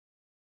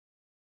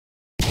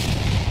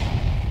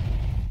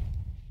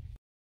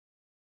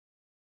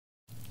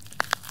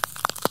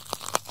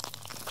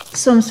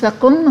សូមស្វា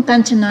គមន៍មកកា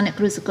ន់ channel អ្នក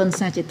គ្រូសកល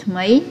សាស្ត្រជាថ្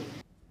មី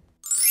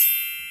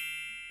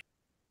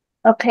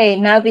Okay,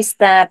 now we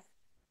start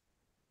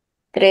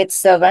grade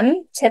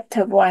 7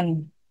 chapter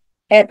 1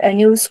 at a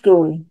new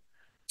school.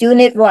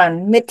 Unit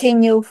 1, meeting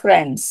new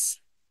friends.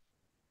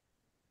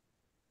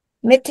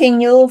 Meeting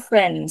new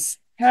friends.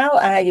 How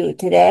are you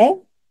today?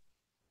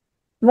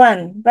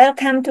 1.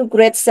 Welcome to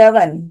grade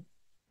 7.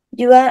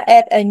 You are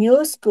at a new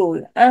school.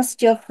 Ask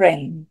your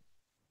friend.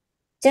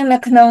 ចឹងនៅ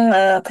ក្នុង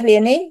ឃ្លា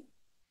នេះ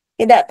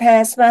គេដាក់ថា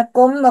ស្វាគ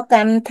មន៍មក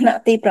កាន់ថ្នា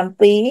ក់ទី7ឥ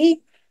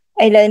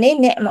ឡូវនេះ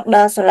អ្នកមកដ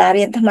ល់សាលា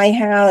រៀនថ្មី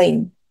ហើយ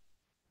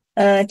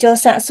ចូល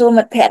សាកសួរ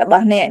មិត្តភ័ក្តិរប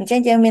ស់អ្នកអញ្ចឹង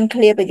យើងមាន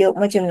ឃ្លាប្រយោគ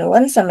មួយចំនួ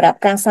នសម្រាប់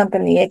ការសន្ទ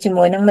នាជា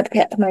មួយនឹងមិត្ត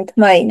ភ័ក្តិថ្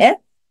មីណា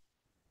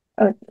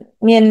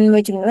មានមួ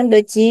យចំនួន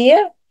ដូចជា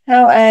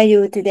How are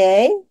you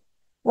today?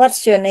 What's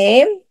your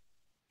name?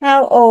 How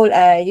old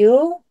are you?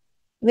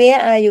 Where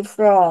are you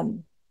from?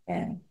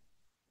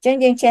 ចឹង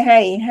យើងចេះហើ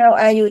យ How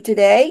are you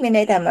today? មាន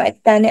ន័យថាម៉េច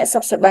តើអ្នកសុ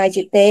ខសប្បាយ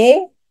ជាទេ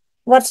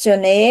What's your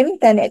name?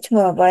 តើអ្នកឈ្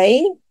មោះអ្វី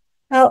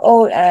How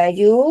old are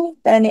you?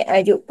 តើអ្នកអា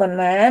យុប៉ុន្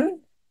មាន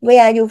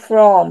Where are you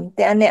from?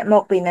 តើអ្នកម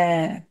កពីណា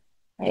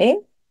ហេ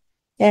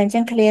ចាអញ្ចឹ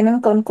ងឃ្លាហ្នឹង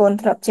កូន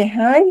ធ្លាប់ចេះ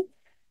ហើយ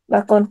បើ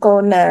កូ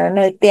ន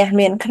នៅផ្ទះ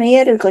មានគ្នា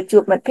ឬក៏ជួ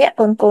បមិត្តភ័ក្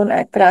តិកូន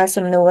អាចប្រើ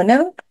សំណួរហ្នឹ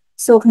ង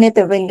សួរគ្នា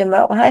ទៅវិញទៅម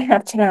កហើយហា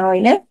ត់ឆ្លើយ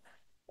ណាឥ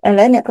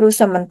ឡូវអ្នកគ្រូ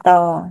សុំបន្ត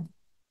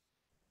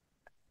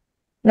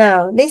Now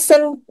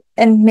listen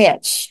and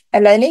match ឥ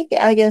ឡូវនេះគេ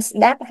ឲ្យយើងស្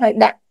ដាប់ហើយ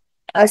ដាក់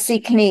ឲ្យស៊ី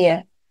គ្នា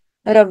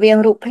រវាង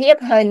រូបភាព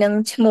ហើយនឹង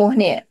ឈ្មោះ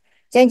នេះ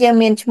អញ្ចឹងយើង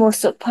មានឈ្មោះ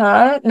សុផ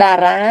លតា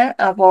រា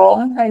អវង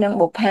ហើយនឹង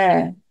បុប្ផាអ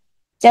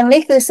ញ្ចឹង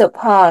នេះគឺសុ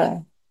ផល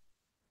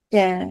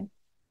ចា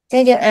អញ្ចឹ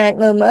ងយើងអាច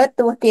មើល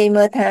ទស្សន៍ទាយ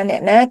មើលថាអ្ន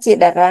កណាជា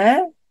តារា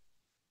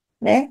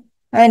ណា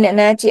ហើយអ្នក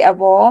ណាជាអ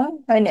វង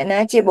ហើយអ្នកណា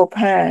ជាបុប្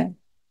ផា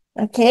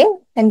Okay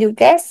can you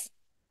guess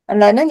ឥ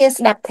ឡូវនេះយើង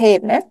ស្ដាប់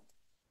tape ណា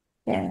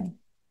ចា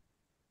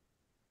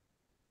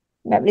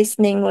ដាក់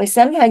listening មួយ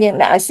សិនហើយយើង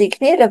ដាក់ឲ្យស៊ី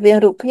គ្នារវាង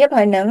រូបភាព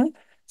ហើយនឹង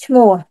ឈ្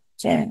មោះ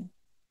ចា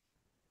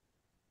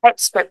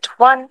Excerpt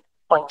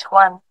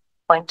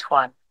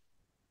 1.1.1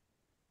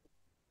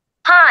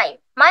 Hi,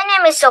 my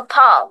name is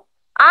Sopal.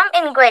 I'm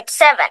in grade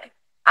 7.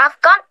 I've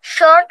got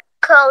short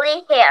curly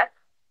hair.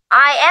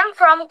 I am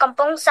from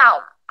Kampong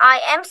Saum. I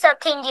am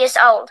 13 years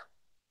old.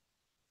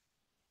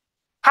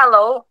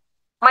 Hello,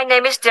 my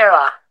name is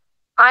Dara.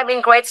 I'm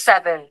in grade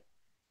 7.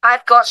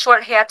 I've got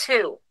short hair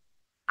too.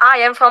 I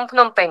am from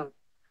Phnom Penh.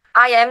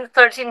 I am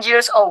 13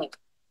 years old.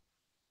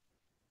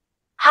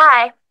 Hi,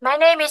 my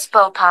name is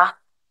Bopa.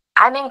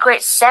 I'm in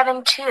grade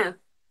 7 too.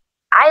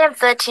 I am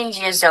 13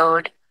 years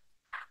old.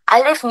 I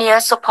live near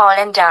Sopal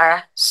and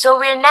Dara, so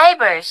we're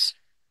neighbors.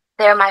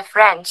 They're my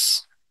friends.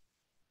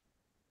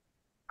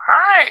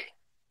 Hi,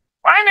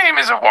 my name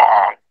is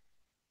Awang.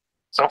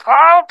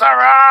 Sopal,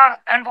 Dara,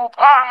 and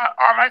Bopa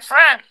are my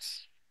friends.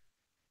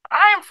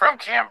 I am from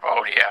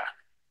Cambodia.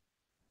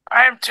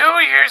 I am 2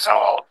 years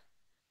old.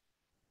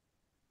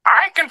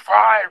 I can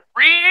fly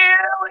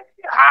really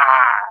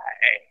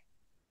high.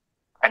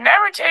 I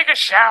never take a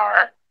shower,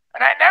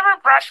 and I never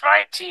brush my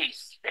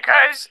teeth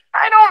because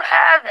I don't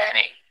have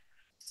any.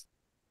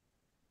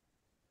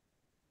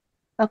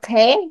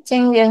 Okay ចឹ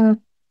ងយើង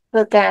ធ្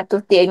វើការទ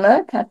ស្សន៍ទាយមើល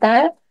ថាតើ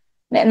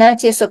អ្នកណា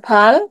ជាសុផ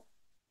ល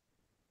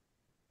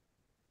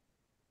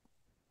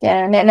ចា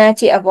អ្នកណា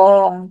ជាអវ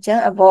ងអញ្ចឹង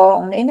អវង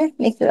នេះណា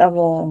នេះគឺអវ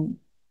ង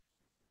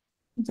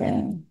ចា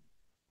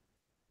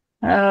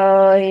ហើ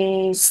យ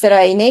ស្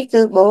រីនេះ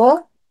គឺបុ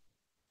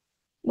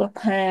ប្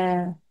ផា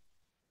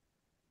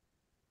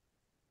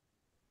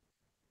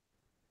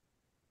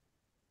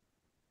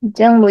អញ្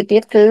ចឹងមួយទៀ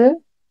តគឺ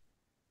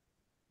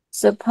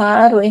សុផល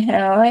រួច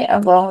ហើយអ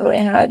វងរួច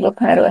ហើយបុប្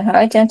ផារួចហើយ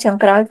អញ្ចឹងចុង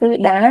ក្រោយគឺ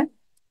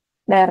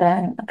តារា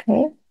អូខេ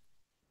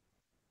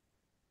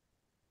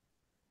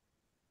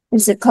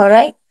Is it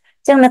correct អ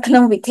ញ្ចឹងនៅក្នុ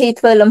ងវិធី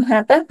ធ្វើលំហា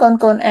ត់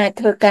កូនអាច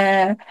ធ្វើការ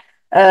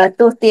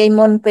ទស្សន៍ទាយ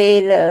មុនពេ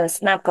ល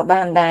ស្ដាប់ក៏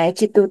បានដែរ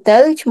ជាទូទៅ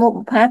ឈ្មោះ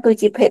បុប្ផាគឺ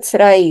ជាភេទ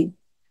ស្រី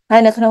ហើ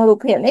យនៅក្នុងរូប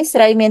ភាពនេះស្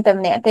រីមានតែ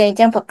ម្នាក់ទេអញ្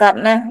ចឹងប្រកាស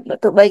ណាស់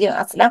ទោះបីយើង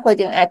អត់ស្ដាប់ក៏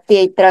យើងអាច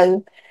ទាយត្រូវ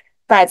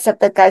80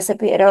 ទៅ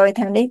 90%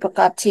 ថានេះប្រ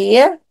កាសជា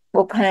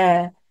បុប្ផា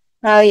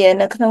ហើយ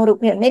នៅក្នុងរូប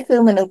ភាពនេះគឺ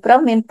មនុស្សប្រុស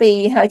មាន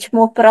2ហើយឈ្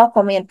មោះប្រុស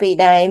ក៏មាន2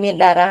ដែរមាន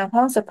តារាផ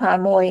ងសុផល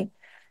មួយ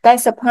តែ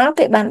សុផល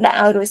គេបានដាក់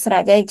ឲ្យរួចស្រេ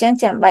ចហើយអញ្ចឹង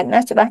ចាំបាច់ណា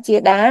ស់ច្បាស់ជា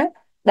តា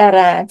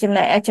រាចំ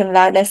ណែកឲ្យចម្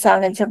លើយដែលស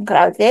ល់នៅចុងក្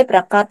រោយទេប្រ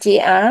កាសជា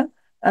អ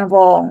វ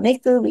ងនេះ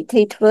គឺវិ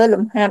ធីធ្វើ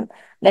លំហាត់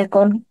ដែល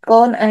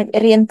កូនអាច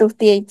រៀនទស្សន៍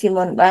ទាយជា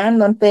មុនបាន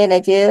មុនពេលដែ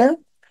លយើង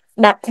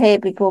ស្ដាប់ tape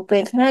ពីព្រោះពេ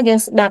លខ្លះយើង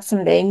ស្ដាប់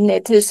សំឡេង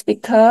native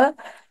speaker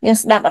យើង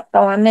ស្ដាប់អត់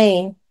តាន់ទេ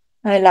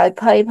ហើយឡើយ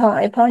ភ័យផង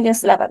អីផងយើង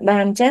ស្ដាប់អត់បាន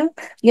អញ្ចឹង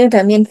យើងត្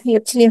រូវមានភាព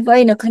ឆ្លៀសវៃ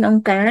នៅក្នុង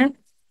ការ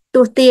ទ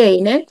ស្សន៍ទាយ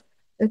ណាទស្ស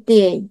ន៍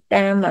ទាយ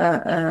តាម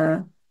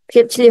ភា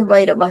ពឆ្លៀសវៃ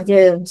របស់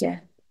យើងចា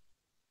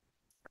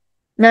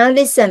Now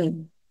listen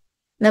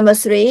Number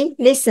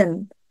 3 listen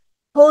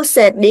Who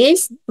said this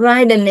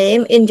Write the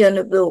name in your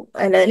notebook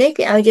ឥឡូវនេះ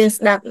គេឲ្យយើង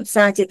ស្ដាប់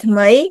សារជាថ្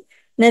មី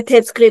នៅ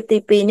tape script ទី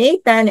2នេះ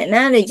តើអ្នក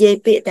ណានិយាយ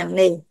ពាក្យទាំង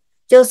នេះ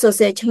ចូលសរ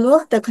សេរឈ្មោះ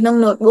ទៅក្នុង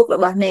notebook រ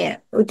បស់អ្នក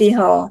ឧទាហ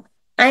រណ៍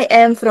I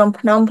am from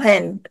Phnom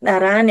Penh តា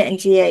រាអ្នកនិ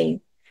យាយ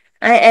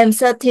I am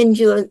 13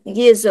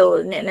 years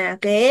old អ្នកណា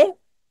គេ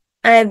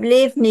I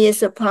live near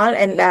Supal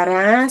and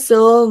Dara so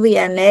we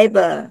are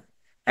neighbor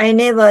I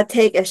never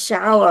take a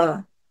shower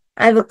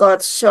I've got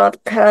short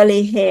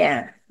curly hair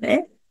ណា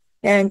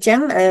តែអញ្ចឹង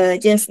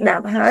យើងស្ដា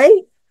ប់ហើយ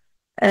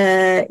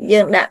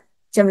យើងដាក់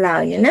ចម្លើ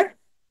យណា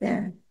ចា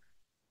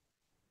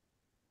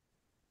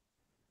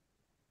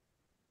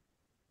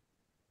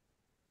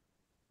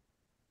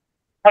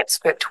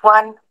TypeScript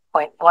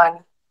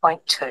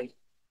 1.1.2.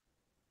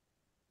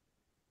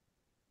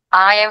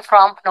 I am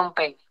from Phnom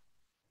Penh.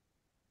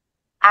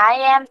 I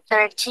am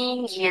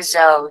 13 years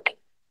old.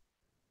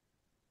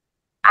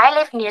 I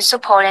live near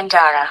Supal and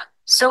Dara,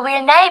 so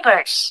we're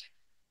neighbors.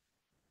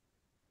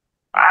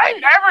 I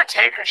never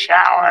take a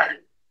shower.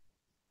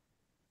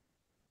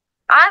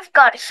 I've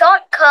got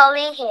short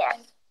curly hair.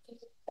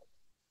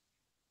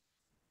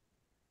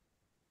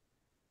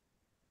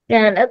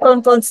 ចានៅកូន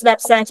កូនស្ដា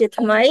ប់សារជា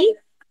ថ្មី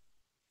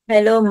ហើ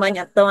យលោកមិញ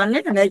អត់តន់ណា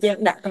ឥឡូវយើង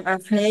ដាក់ទាំងអ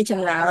ស់គ្នាច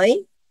ម្លើយ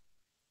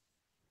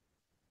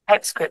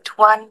TypeScript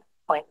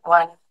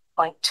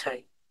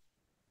 1.1.2.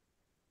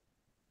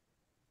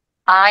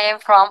 I am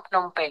from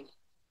Phnom Penh.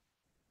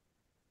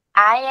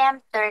 I am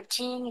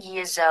 13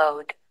 years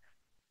old.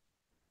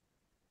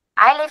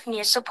 I live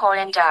near Supal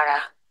and Dara,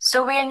 so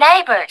we're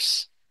neighbors.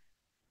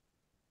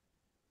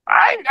 I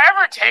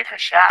never take a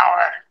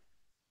shower.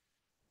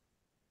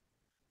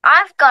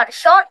 I've got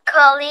short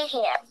curly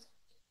hair.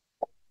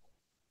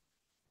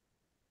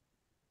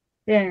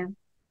 ចា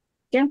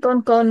ចឹងកូន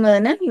កូនមើល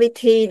ណាវិ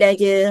ធីដែល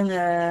យើង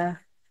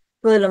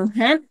ធ្វើលំ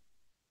ហាត់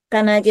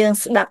កាលណាយើង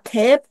ស្ដាប់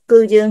tape គឺ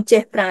យើង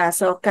ចេះប្រើអក្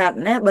សរកាត់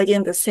ណាបើយើ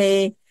ងទៅសេ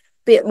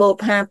ពាក្យបូ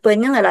ផាពេញ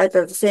ហ្នឹងឥឡូវ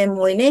ទៅសេ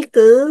មួយនេះ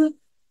គឺ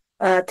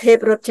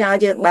tape រត់ចោល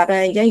យើងបាត់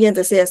ហើយអញ្ចឹងយើង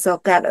ទៅសេអក្សរ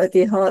កាត់ឧ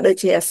ទាហរណ៍ដូច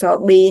ជាអក្សរ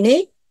B នេះ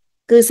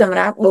គឺសម្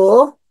រាប់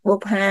បូ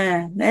ផា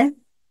ណា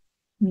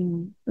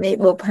នេះ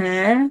បូផា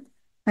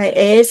ហើយ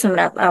A សម្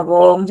រាប់អាវ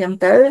ងអញ្ចឹង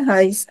ទៅហើ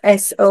យ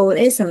SO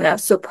នេះសម្រាប់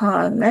សុផ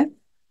លណា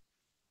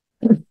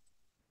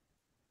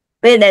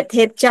ពេលដែល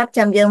tape ចាប់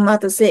ចាំយើងមក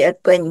ទៅសេឲ្យ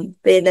ពេញ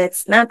ពេលដែល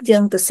ស្ដាប់យើ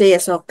ងទៅសេអ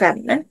ក្សរកាត់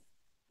ណា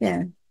ចា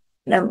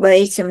ដើម្បី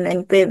ចំណេញ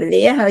ពេលវេ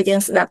លាហើយយើង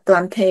ស្ដាប់តា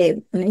ន់ tape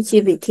នេះជា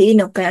វិធីក្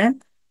នុងការ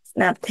ស្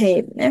ដាប់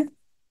tape ណា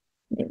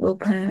នេះបុ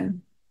ផា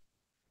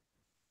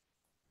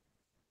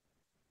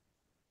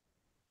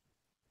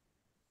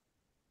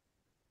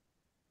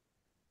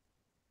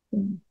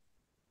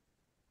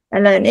ឥ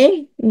ឡូវនេះ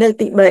លើក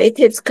ទី3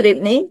 tape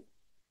script នេះ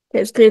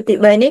tape script ទី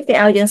3នេះគេ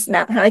ឲ្យយើងស្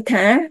ដាប់ហើយ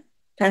ថា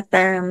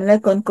តាមលើ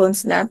កូន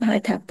ស្ដាប់ហើយ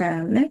ថាតា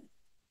មណា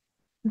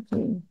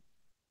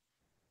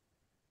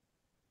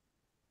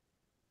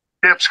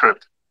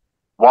TypeScript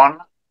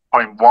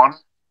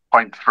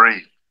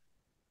 1.1.3.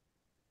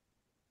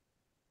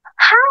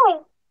 Hi,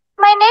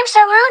 my name's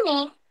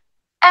Aruni.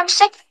 I'm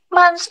 6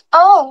 months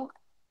old.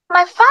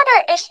 My father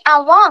is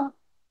Awang.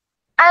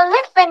 I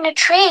live in a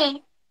tree.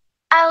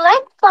 I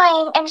like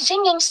playing and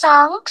singing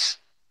songs.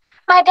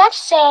 My dad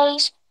says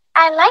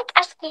I like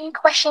asking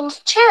questions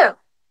too.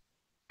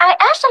 I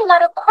ask a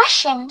lot of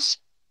questions.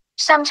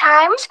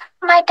 Sometimes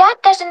my dad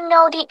doesn't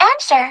know the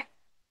answer.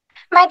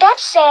 My dad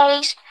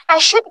says I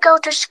should go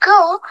to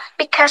school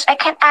because I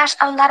can ask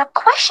a lot of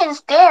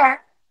questions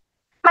there.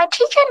 My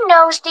teacher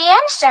knows the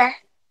answer.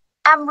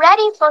 I'm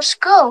ready for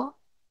school.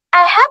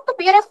 I have a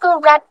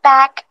beautiful red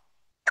bag,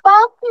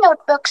 12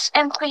 notebooks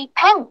and 3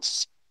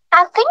 pens.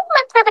 I think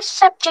my favorite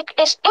subject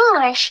is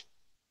English.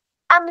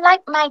 I'm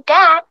like my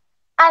dad.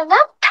 I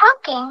love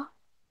talking.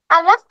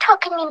 I love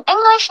talking in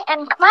English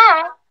and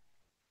Khmer.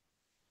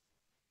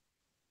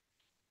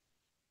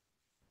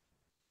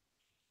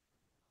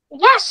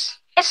 Yes,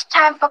 it's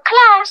time for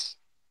class.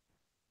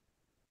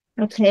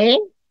 អូខេ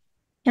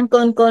ចឹង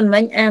កូនមិ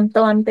ញអានត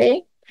ន់ទេ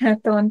ថា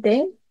តន់ទេ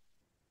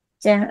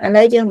ចាឥ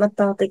ឡូវយើងបន្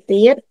តទៅ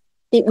ទៀត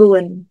ទី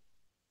4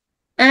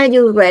 Are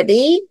you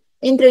ready?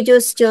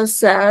 Introduce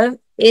yourself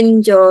in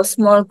your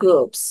small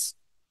groups.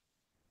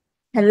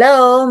 Hello,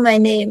 my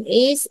name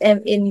is I'm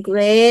in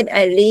grade.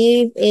 I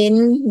live in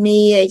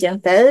near ចឹង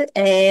ទៅ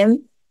am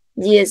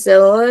years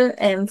old.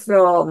 I'm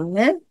from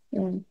ណា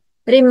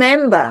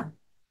Remember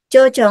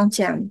ចូលចង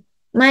ចាំ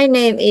My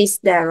name is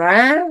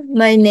Dara.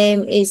 My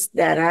name is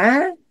Dara.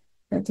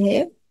 Okay.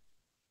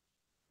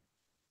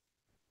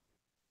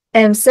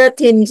 I'm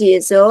 13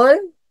 years old.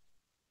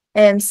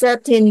 I'm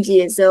 13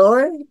 years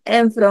old.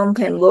 I'm from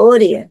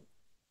Cambodia.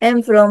 I'm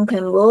from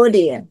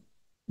Cambodia.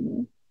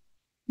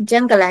 អញ្ចឹ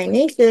ងកន្លែង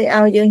នេះគឺ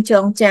ឲ្យយើងច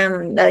ងចាំ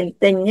ដោយ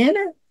ទិញណា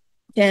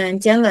ចាអ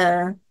ញ្ចឹង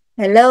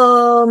Hello,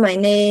 my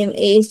name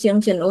is យើង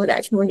ជំនួសដា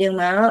ក់ឈ្មោះយើង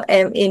មក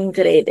I'm in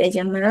grade អី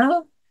ចឹងមក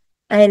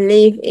I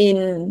live in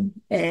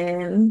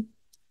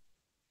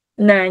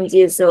 9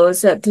 years old,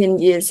 13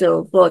 years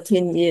old,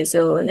 14 years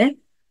old ណា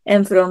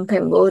I'm from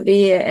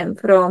Cambodia, I'm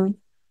from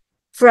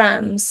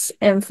France,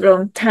 I'm from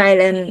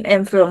Thailand,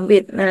 I'm from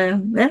Vietnam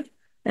ណា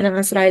អានឹង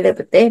អាស្រ័យលើ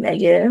ប្រទេសដែល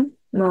យើង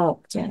មក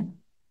ចា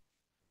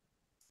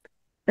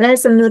ហើយ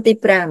សំណួរទី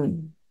5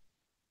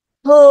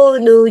 Who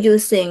do you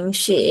think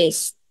she is?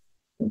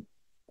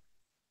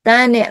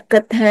 ta nè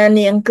kịch hà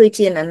niềng cư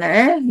chi nà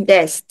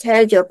Dash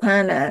tell your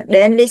partner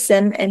then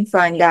listen and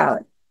find out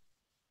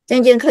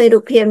chẳng dừng khơi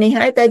rụp hiệp này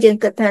hãy ta dừng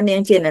kịch hà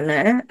niềng chi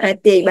nà ai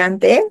tì bàn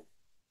tế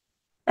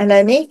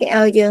lời ní cái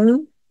ao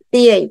dừng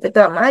tì và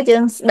tỏ má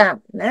dừng đạp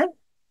nè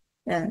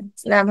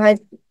làm hai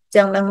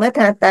chẳng năng mất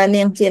hà ta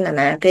niềng chi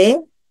nà kế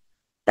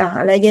tỏ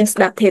là dừng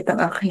đạp thiệt tặng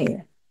ọc hề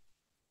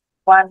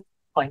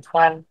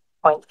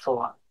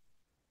 1.1.4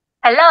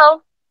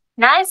 Hello,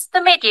 nice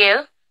to meet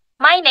you.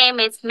 My name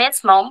is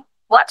Miss Mom.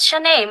 What's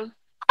your name?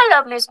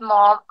 Hello, Miss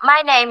Mom.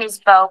 My name is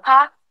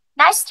Bopa.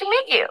 Nice to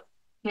meet you.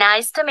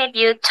 Nice to meet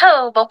you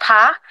too,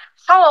 Bopa.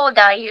 How old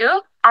are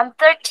you? I'm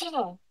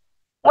 13.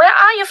 Where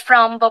are you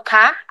from,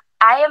 Bopa?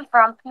 I am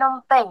from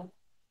Phnom Penh.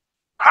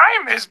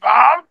 Hi, Miss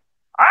Mom.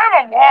 I'm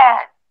a Wong.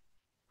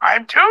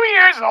 I'm 2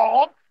 years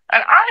old,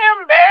 and I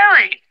am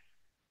married.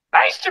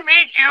 Nice to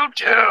meet you,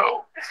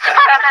 too.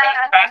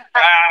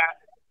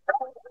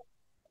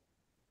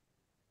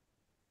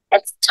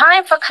 It's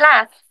time for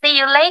class. See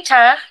you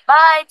later.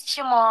 Bye,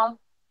 Teacher Mom.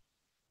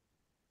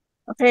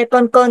 ok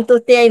con tu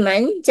tê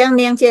mảnh chẳng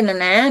niềng chi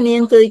nà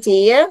niềng cư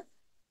chi á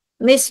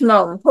Miss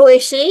Mom who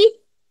is she?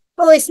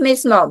 Who is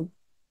Miss Mom?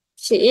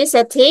 She is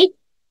a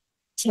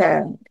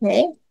teacher.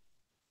 Okay.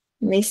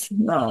 Miss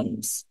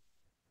Moms.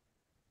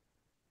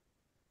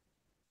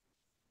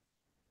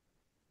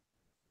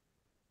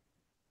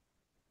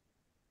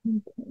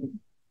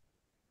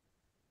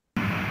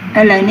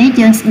 Ở lời này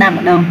chương đọc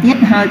một đồng tiết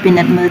hơi bị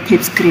nật mơ thiệp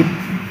script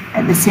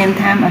at the same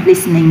time of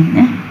listening.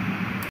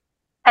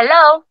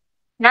 Hello,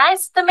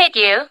 nice to meet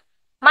you.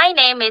 My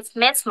name is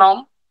Miss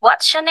Mom.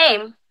 What's your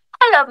name?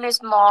 Hello,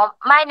 Miss Mom.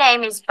 My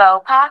name is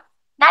Bopa.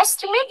 Nice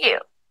to meet you.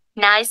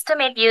 Nice to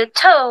meet you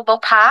too,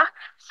 Bopa.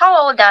 How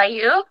old are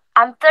you?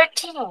 I'm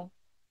 13.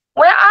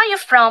 Where are you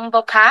from,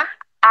 Bopa?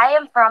 I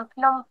am from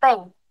Phnom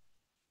Penh.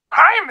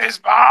 Hi, Miss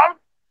Mom.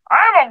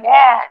 I'm a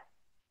Wong.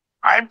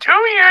 I'm 2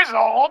 years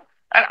old,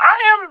 and I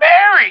am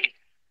married.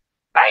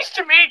 Nice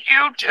to meet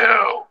you,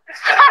 too.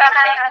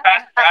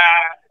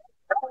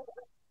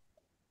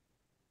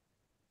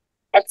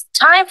 It's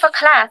time for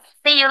class.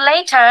 See you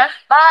later.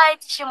 Bye,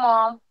 Teacher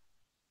Mom.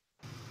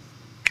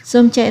 សូ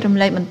មចែករំ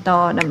លែកបន្ត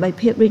ដើម្បី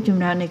ភាពរីកច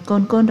ម្រើននៃកូ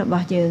នៗរប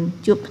ស់យើង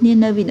ជួបគ្នា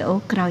នៅវីដេអូ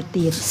ក្រោយ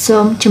ទៀតសូ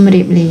មជម្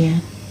រាបលា